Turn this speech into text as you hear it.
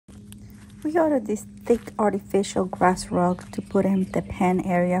We ordered this thick artificial grass rug to put in the pen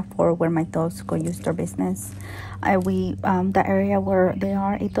area for where my dogs go use their business. The area where they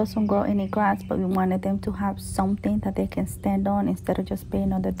are, it doesn't grow any grass, but we wanted them to have something that they can stand on instead of just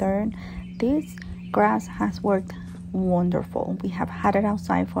being on the dirt. This grass has worked wonderful. We have had it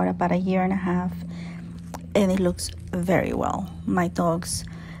outside for about a year and a half, and it looks very well. My dogs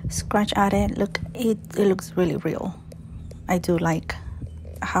scratch at it. Look, it looks really real. I do like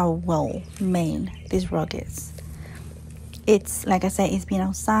how well made this rug is. It's like I said, it's been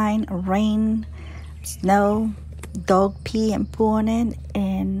outside, rain, snow, dog pee and poo on it,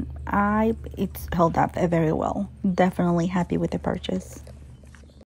 and it's held up very well. Definitely happy with the purchase.